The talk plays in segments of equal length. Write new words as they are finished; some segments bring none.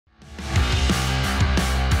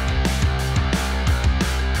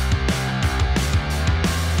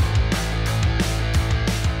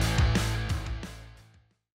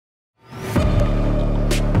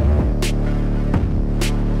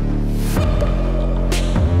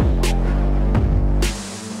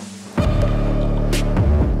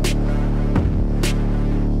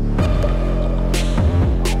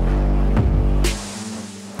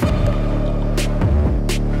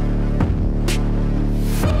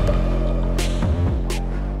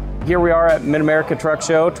Here we are at Mid-America Truck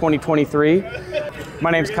Show 2023. My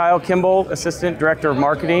name's Kyle Kimball, Assistant Director of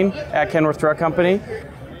Marketing at Kenworth Truck Company.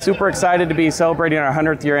 Super excited to be celebrating our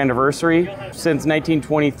 100th year anniversary. Since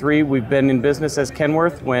 1923, we've been in business as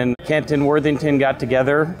Kenworth when Kent and Worthington got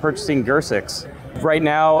together purchasing Gersic's. Right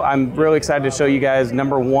now, I'm really excited to show you guys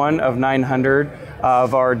number 1 of 900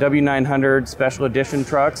 of our W900 Special Edition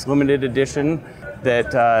trucks, limited edition,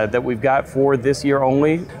 that we've got for this year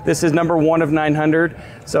only. This is number 1 of 900.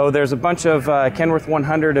 So there's a bunch of Kenworth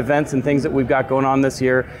 100 events and things that we've got going on this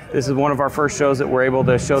year. This is one of our first shows that we're able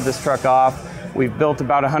to show this truck off. We've built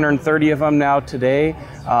about 130 of them now today.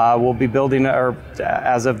 We'll be building, or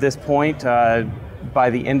as of this point,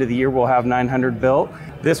 by the end of the year, we'll have 900 built.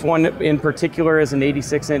 This one in particular is an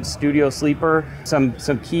 86-inch studio sleeper. Some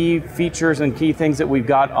key features and key things that we've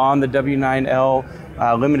got on the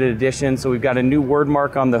W9L Limited Edition. So we've got a new word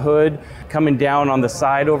mark on the hood. Coming down on the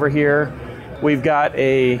side over here, we've got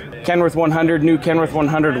a Kenworth 100, new Kenworth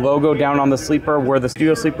 100 logo down on the sleeper where the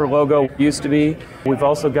studio sleeper logo used to be. We've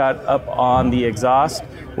also got up on the exhaust,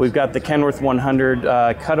 we've got the Kenworth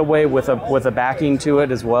 100 cutaway with a backing to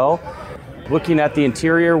it as well. Looking at the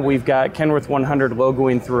interior, we've got Kenworth 100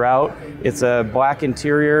 logoing throughout. It's a black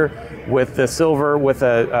interior with the silver, with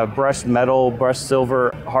a brushed metal, brushed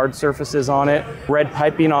silver hard surfaces on it. Red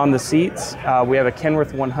piping on the seats. We have a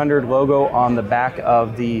Kenworth 100 logo on the back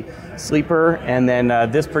of the sleeper, and then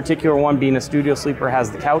this particular one, being a studio sleeper,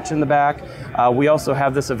 has the couch in the back. We also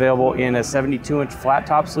have this available in a 72-inch flat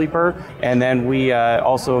top sleeper, and then we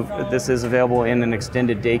also, this is available in an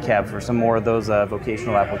extended day cab for some more of those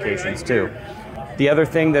vocational applications too. The other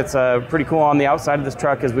thing that's pretty cool on the outside of this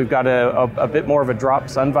truck is we've got a bit more of a drop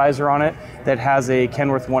sun visor on it that has a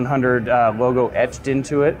Kenworth 100 logo etched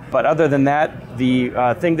into it. But other than that,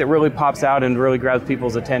 the thing that really pops out and really grabs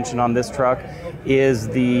people's attention on this truck is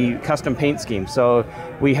the custom paint scheme. So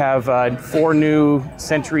we have 4 new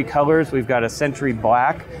Century colors. We've got a Century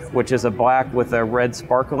Black, which is a black with a red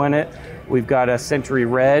sparkle in it. We've got a Century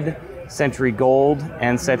Red, Century Gold,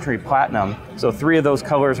 and Century Platinum. So 3 of those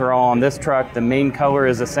colors are all on this truck. The main color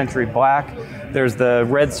is a Century Black. There's the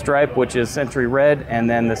red stripe, which is Century Red, and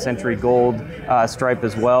then the Century Gold stripe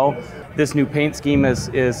as well. This new paint scheme is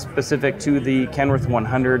specific to the Kenworth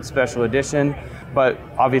 100 Special Edition, but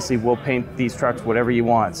obviously we'll paint these trucks whatever you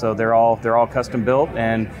want. So they're all custom built,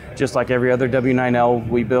 and just like every other W9L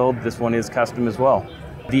we build, this one is custom as well.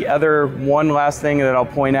 The other one last thing that I'll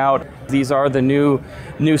point out, these are the new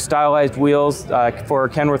stylized wheels for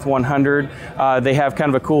Kenworth 100. They have kind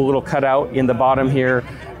of a cool little cutout in the bottom here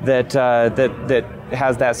that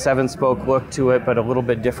has that 7-spoke look to it, but a little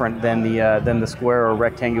bit different than the square or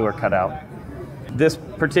rectangular cutout. This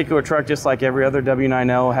particular truck, just like every other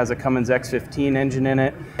W9L, has a Cummins X15 engine in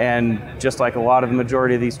it, and just like a lot of the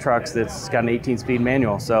majority of these trucks, it's got an 18-speed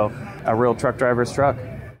manual, so a real truck driver's truck.